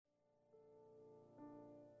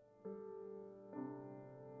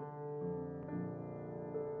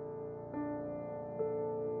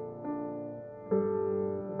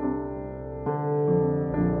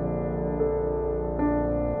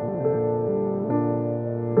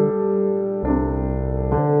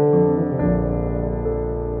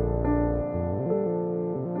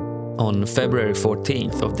On February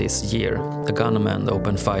 14th of this year, a gunman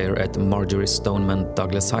opened fire at Marjory Stoneman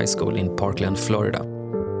Douglas High School in Parkland, Florida,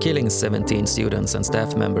 killing 17 students and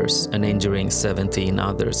staff members and injuring 17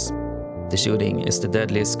 others. The shooting is the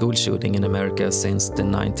deadliest school shooting in America since the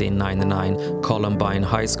 1999 Columbine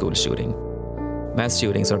High School shooting. Mass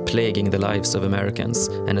shootings are plaguing the lives of Americans,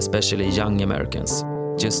 and especially young Americans.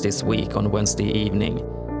 Just this week, on Wednesday evening,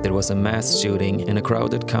 there was a mass shooting in a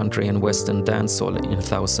crowded country and western dance hall in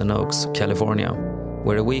Thousand Oaks, California,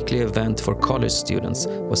 where a weekly event for college students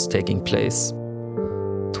was taking place.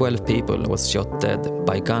 12 people was shot dead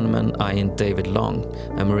by gunman Ian David Long,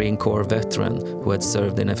 a Marine Corps veteran who had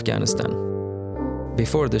served in Afghanistan.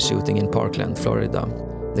 Before the shooting in Parkland, Florida,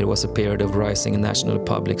 there was a period of rising national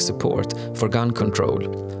public support for gun control,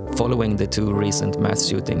 following the two recent mass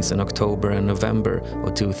shootings in October and November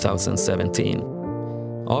of 2017.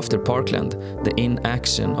 After Parkland, the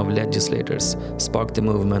inaction of legislators sparked the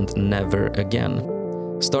movement Never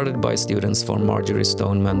Again, started by students from Marjory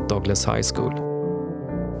Stoneman Douglas High School.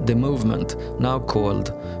 The movement, now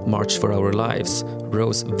called March for Our Lives,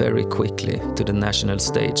 rose very quickly to the national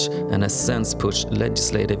stage and has since pushed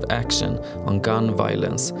legislative action on gun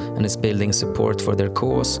violence and is building support for their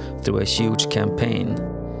cause through a huge campaign.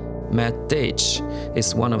 Matt Deitsch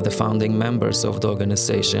is one of the founding members of the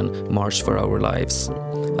organization March for Our Lives.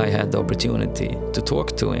 I had the opportunity to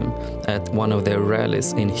talk to him at one of their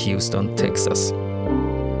rallies in Houston, Texas.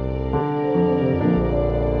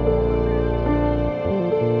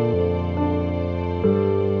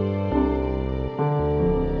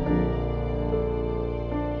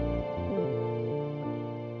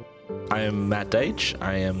 I am Matt Deitsch.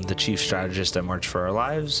 I am the chief strategist at March for Our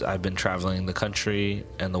Lives. I've been traveling the country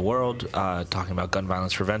and the world talking about gun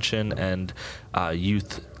violence prevention and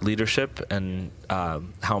youth leadership and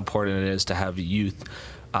how important it is to have youth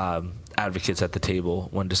advocates at the table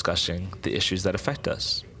when discussing the issues that affect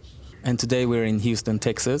us. And today we're in Houston,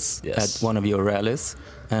 Texas, at one of your rallies.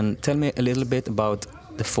 And tell me a little bit about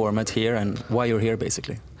the format here and why you're here,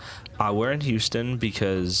 basically. We're in Houston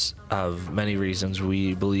because of many reasons.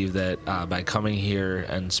 We believe that by coming here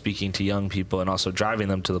and speaking to young people and also driving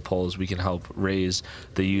them to the polls, we can help raise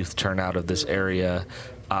the youth turnout of this area.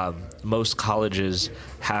 Most colleges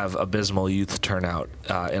have abysmal youth turnout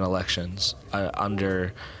in elections,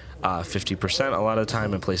 under 50% a lot of the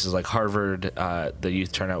time. In places like Harvard, the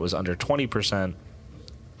youth turnout was under 20%.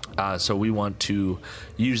 So we want to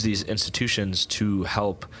use these institutions to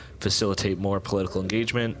help facilitate more political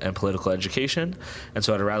engagement and political education. And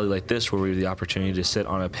so at a rally like this, where we have the opportunity to sit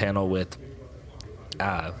on a panel with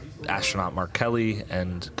astronaut Mark Kelly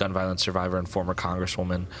and gun violence survivor and former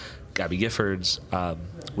Congresswoman Gabby Giffords,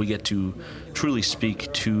 we get to truly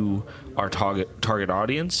speak to our target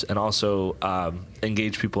audience and also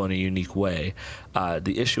engage people in a unique way.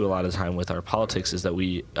 The issue a lot of the time with our politics is that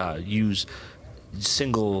we use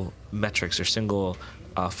single metrics or single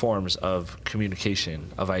forms of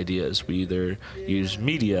communication of ideas. We either use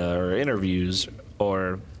media or interviews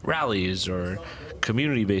or rallies or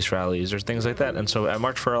community-based rallies or things like that. And so at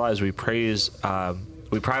March for Our Lives, we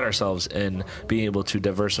pride ourselves in being able to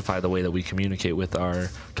diversify the way that we communicate with our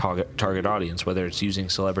target audience, whether it's using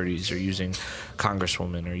celebrities or using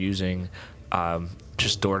congresswomen or using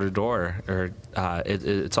just door-to-door, or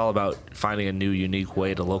it's all about finding a new, unique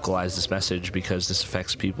way to localize this message because this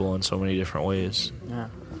affects people in so many different ways. Yeah.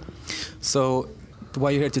 So why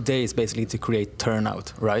you're here today is basically to create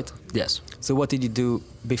turnout, right? Yes. So what did you do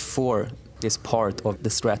before this part of the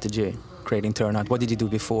strategy, creating turnout? What did you do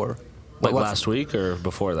before? Like last week or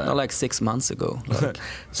before that? No, like 6 months ago.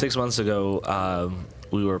 6 months ago,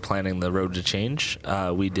 we were planning the Road to Change.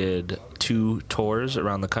 We did 2 tours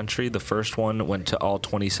around the country. The first one went to all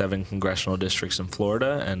 27 congressional districts in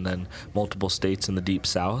Florida and then multiple states in the Deep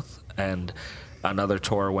South. And another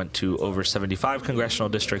tour went to over 75 congressional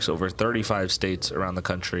districts, over 35 states around the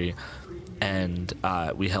country. And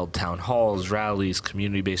we held town halls, rallies,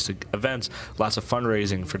 community-based events, lots of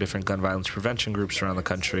fundraising for different gun violence prevention groups around the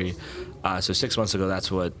country. So 6 months ago,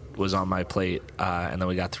 that's what was on my plate. And then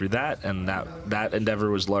we got through that, and that endeavor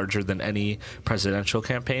was larger than any presidential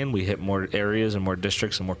campaign. We hit more areas and more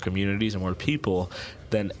districts and more communities and more people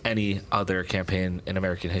than any other campaign in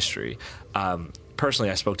American history.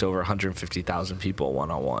 Personally, I spoke to over 150,000 people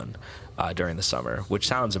one-on-one during the summer, which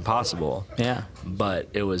sounds impossible, but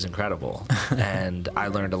it was incredible. And I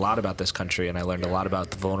learned a lot about this country, and I learned a lot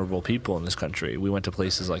about the vulnerable people in this country. We went to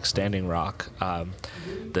places like Standing Rock,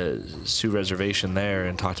 the Sioux Reservation there,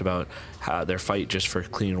 and talked about their fight just for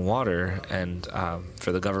clean water and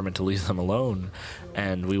for the government to leave them alone.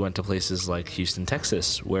 And we went to places like Houston,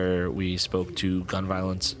 Texas, where we spoke to gun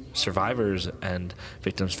violence survivors and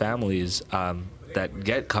victims' families that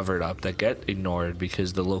get covered up, that get ignored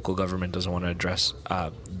because the local government doesn't want to address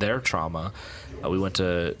their trauma. We went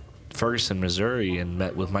to Ferguson, Missouri, and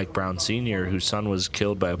met with Mike Brown Sr., whose son was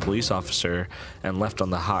killed by a police officer and left on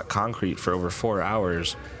the hot concrete for over 4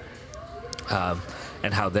 hours,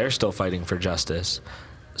 and how they're still fighting for justice.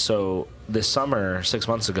 So this summer, 6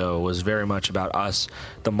 months ago, was very much about us.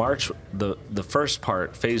 The march, the first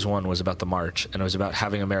part, phase one, was about the march, and it was about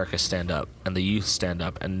having America stand up and the youth stand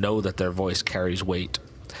up and know that their voice carries weight.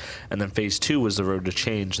 And then phase two was the road to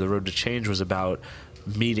change. The road to change was about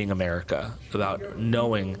meeting America, about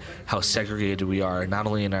knowing how segregated we are, not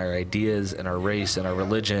only in our ideas and our race and our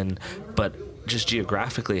religion, but just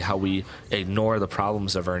geographically, how we ignore the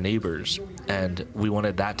problems of our neighbors. And we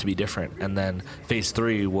wanted that to be different. And then phase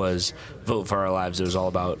three was Vote for Our Lives. It was all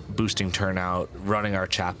about boosting turnout, running our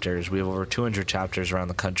chapters. We have over 200 chapters around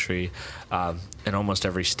the country, in almost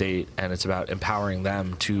every state, and it's about empowering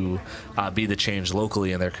them to be the change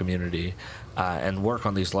locally in their community. And work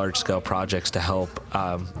on these large-scale projects to help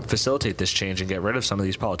facilitate this change and get rid of some of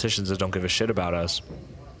these politicians that don't give a shit about us.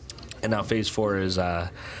 And now phase four is,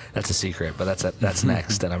 that's a secret, but that's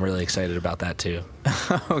next, and I'm really excited about that too.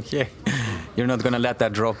 Okay. You're not going to let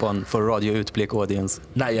that drop on for Radio Utblick audience?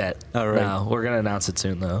 Not yet. All right. No, we're going to announce it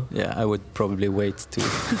soon, though. Yeah, I would probably wait to.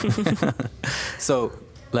 So,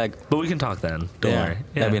 But we can talk then. Don't worry.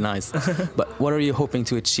 Yeah. That'd be nice. But what are you hoping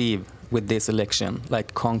to achieve with this election?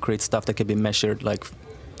 Like concrete stuff that can be measured,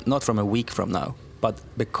 not from a week from now, but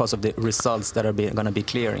because of the results that are going to be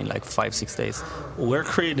clear in 5-6 days. We're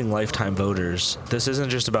creating lifetime voters. This isn't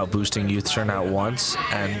just about boosting youth turnout once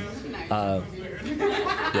and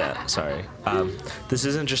this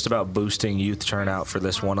isn't just about boosting youth turnout for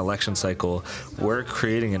this one election cycle. We're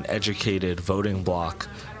creating an educated voting bloc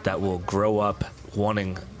that will grow up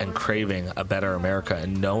wanting and craving a better America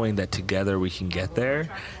and knowing that together we can get there.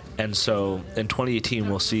 And so in 2018,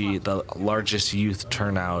 we'll see the largest youth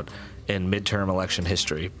turnout in midterm election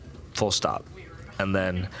history, full stop. And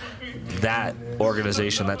then that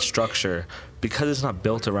organization, that structure, because it's not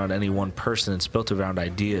built around any one person, it's built around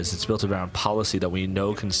ideas, it's built around policy that we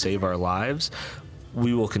know can save our lives,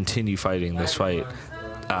 we will continue fighting this fight,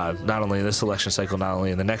 not only in this election cycle, not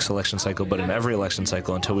only in the next election cycle, but in every election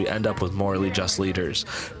cycle until we end up with morally just leaders.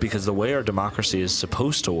 Because the way our democracy is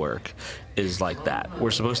supposed to work is like that.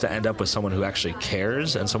 We're supposed to end up with someone who actually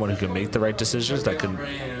cares and someone who can make the right decisions that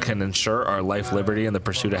can ensure our life, liberty, and the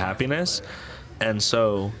pursuit of happiness. And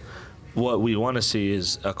so what we want to see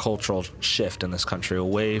is a cultural shift in this country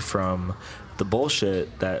away from the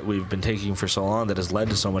bullshit that we've been taking for so long that has led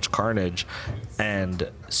to so much carnage, and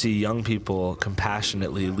see young people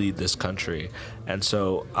compassionately lead this country. And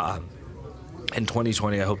so in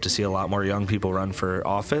 2020, I hope to see a lot more young people run for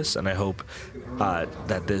office, and I hope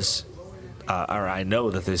that this, or I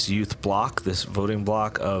know that this youth bloc, this voting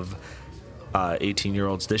bloc of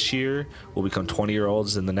 18-year-olds this year will become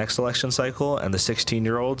 20-year-olds in the next election cycle, and the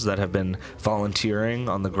 16-year-olds that have been volunteering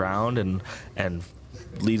on the ground and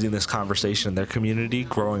leading this conversation in their community,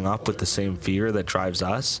 growing up with the same fear that drives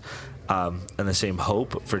us, and the same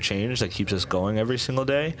hope for change that keeps us going every single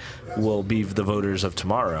day, will be the voters of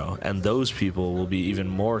tomorrow. And those people will be even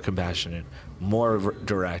more compassionate, more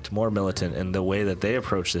direct, more militant in the way that they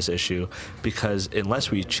approach this issue, because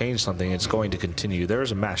unless we change something, it's going to continue. There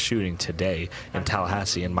was a mass shooting today in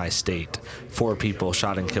Tallahassee, in my state. 4 people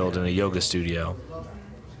shot and killed in a yoga studio.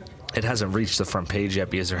 It hasn't reached the front page yet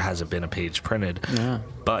because there hasn't been a page printed. Yeah.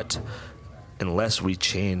 But unless we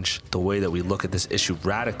change the way that we look at this issue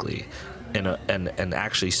radically and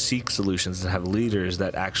actually seek solutions and have leaders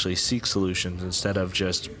that actually seek solutions instead of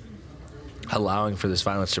just allowing for this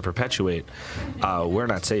violence to perpetuate, we're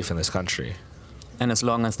not safe in this country. And as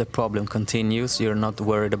long as the problem continues, you're not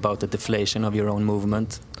worried about the deflation of your own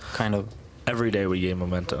movement, kind of? Every day we gain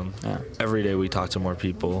momentum. Yeah. Every day we talk to more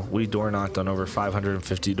people. We door knocked on over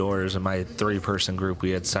 550 doors. In my 3-person group, we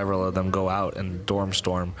had several of them go out and dorm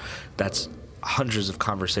storm. That's hundreds of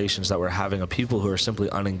conversations that we're having of people who are simply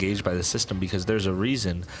unengaged by the system, because there's a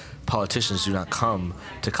reason politicians do not come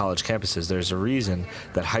to college campuses. There's a reason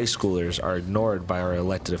that high schoolers are ignored by our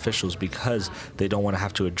elected officials, because they don't want to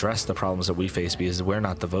have to address the problems that we face, because we're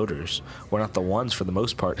not the voters. We're not the ones, for the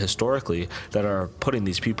most part, historically, that are putting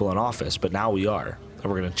these people in office, but now we are,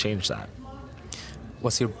 and we're going to change that.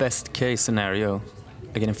 What's your best case scenario,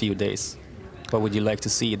 in a few days? What would you like to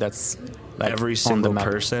see that's every single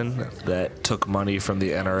person that took money from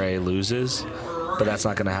the NRA loses, but that's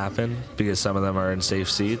not going to happen because some of them are in safe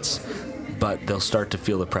seats, but they'll start to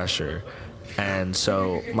feel the pressure. And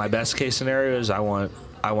so my best case scenario is I want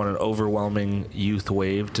an overwhelming youth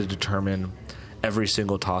wave to determine every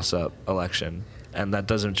single toss-up election. And that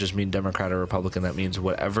doesn't just mean Democrat or Republican. That means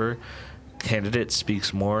whatever candidate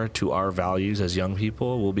speaks more to our values as young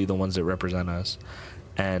people will be the ones that represent us.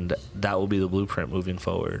 And that will be the blueprint moving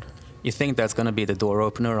forward. You think that's going to be the door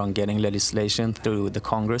opener on getting legislation through the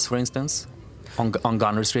Congress, for instance, on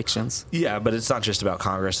gun restrictions? Yeah, but it's not just about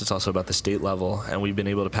Congress. It's also about the state level. And we've been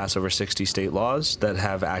able to pass over 60 state laws that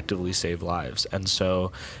have actively saved lives. And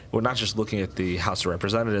so we're not just looking at the House of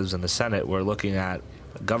Representatives and the Senate. We're looking at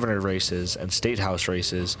governor races and state house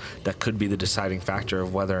races that could be the deciding factor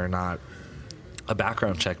of whether or not a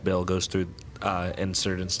background check bill goes through in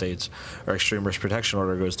certain states, or extreme risk protection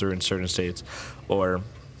order goes through in certain states, or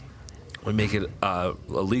we make it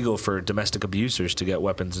illegal for domestic abusers to get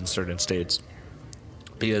weapons in certain states.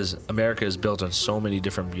 Because America is built on so many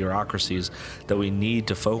different bureaucracies that we need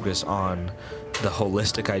to focus on the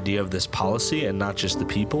holistic idea of this policy and not just the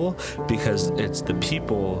people, because it's the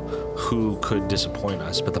people who could disappoint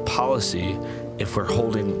us. But the policy, if we're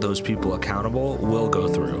holding those people accountable, will go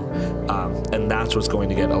through. And that's what's going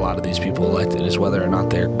to get a lot of these people elected, is whether or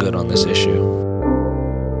not they're good on this issue.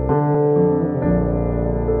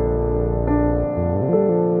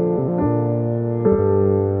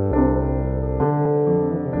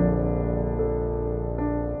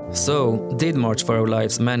 So, did March for Our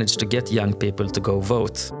Lives manage to get young people to go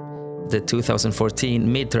vote? The 2014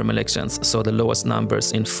 midterm elections saw the lowest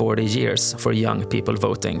numbers in 40 years for young people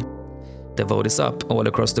voting. The vote is up all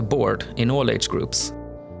across the board in all age groups.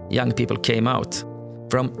 Young people came out,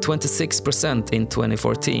 from 26% in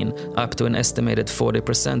 2014 up to an estimated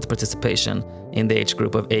 40% participation in the age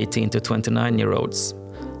group of 18 to 29-year-olds.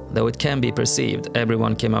 Though it can be perceived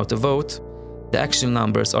everyone came out to vote, the actual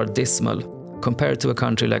numbers are dismal, compared to a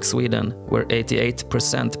country like Sweden, where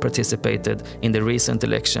 88% participated in the recent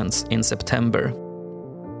elections in September.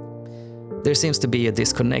 There seems to be a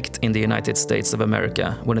disconnect in the United States of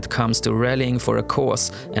America when it comes to rallying for a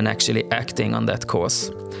cause and actually acting on that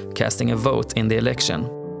cause, casting a vote in the election.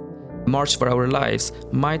 March for Our Lives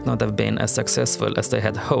might not have been as successful as they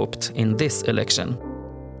had hoped in this election.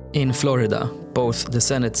 In Florida, both the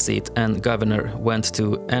Senate seat and governor went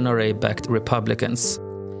to NRA-backed Republicans.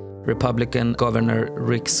 Republican Governor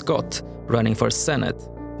Rick Scott, running for Senate,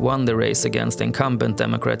 won the race against incumbent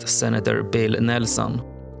Democrat Senator Bill Nelson.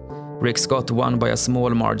 Rick Scott won by a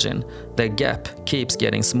small margin. The gap keeps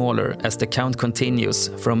getting smaller as the count continues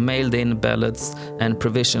from mailed-in ballots and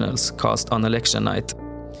provisionals cast on election night.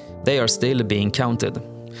 They are still being counted.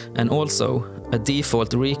 And also, a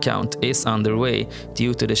default recount is underway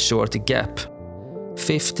due to the short gap.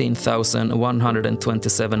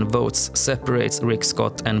 15,127 votes separates Rick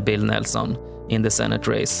Scott and Bill Nelson in the Senate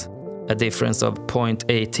race, a difference of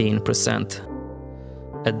 0.18%.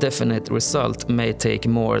 A definite result may take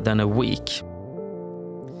more than a week.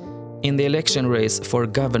 In the election race for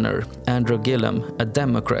governor, Andrew Gillum, a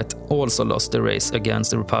Democrat, also lost the race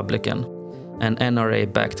against the Republican, and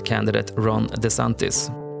NRA-backed candidate Ron DeSantis.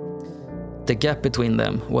 The gap between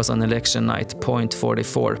them was on election night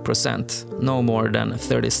 0.44%, no more than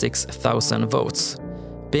 36,000 votes.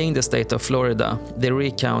 Being the state of Florida, the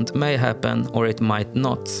recount may happen or it might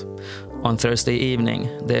not. On Thursday evening,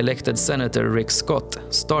 the elected Senator Rick Scott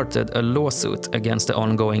started a lawsuit against the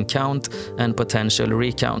ongoing count and potential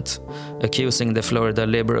recount, accusing the Florida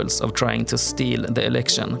liberals of trying to steal the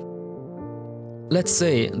election. Let's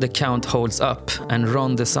say the count holds up and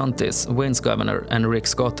Ron DeSantis wins governor and Rick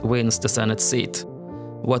Scott wins the Senate seat.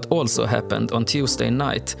 What also happened on Tuesday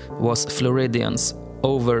night was Floridians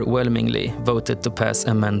overwhelmingly voted to pass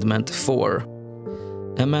Amendment 4.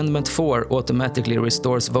 Amendment 4 automatically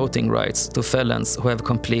restores voting rights to felons who have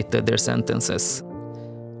completed their sentences.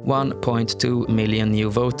 1.2 million new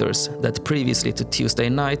voters that previously to Tuesday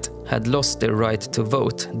night had lost their right to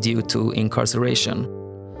vote due to incarceration.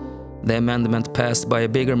 The amendment passed by a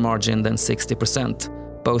bigger margin than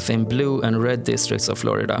 60%, both in blue and red districts of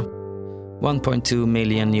Florida. 1.2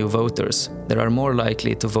 million new voters that are more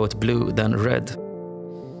likely to vote blue than red.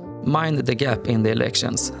 Mind the gap in the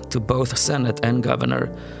elections to both Senate and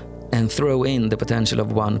governor, and throw in the potential of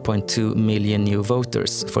 1.2 million new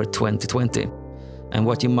voters for 2020. And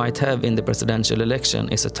what you might have in the presidential election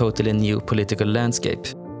is a totally new political landscape.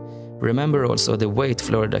 Remember also the weight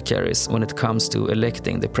Florida carries when it comes to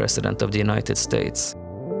electing the President of the United States.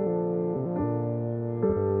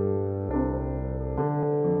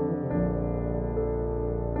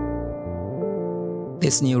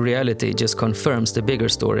 This new reality just confirms the bigger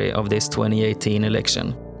story of this 2018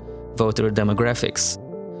 election: voter demographics.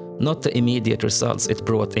 Not the immediate results it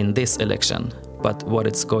brought in this election, but what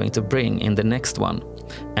it's going to bring in the next one,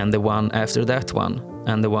 and the one after that one,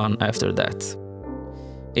 and the one after that.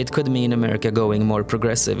 It could mean America going more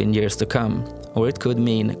progressive in years to come, or it could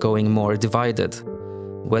mean going more divided.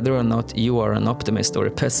 Whether or not you are an optimist or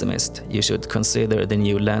a pessimist, you should consider the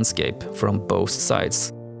new landscape from both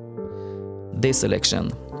sides. This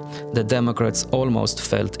election, the Democrats almost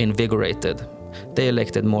felt invigorated. They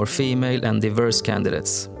elected more female and diverse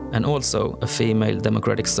candidates, and also a female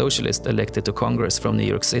Democratic Socialist elected to Congress from New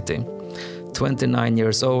York City. 29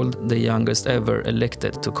 years old, the youngest ever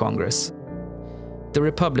elected to Congress. The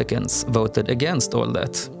Republicans voted against all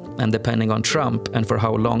that, and depending on Trump and for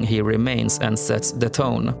how long he remains and sets the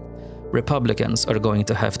tone, Republicans are going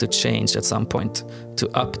to have to change at some point to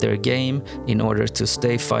up their game in order to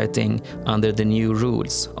stay fighting under the new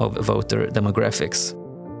rules of voter demographics.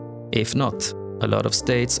 If not, a lot of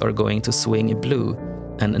states are going to swing blue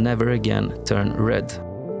and never again turn red.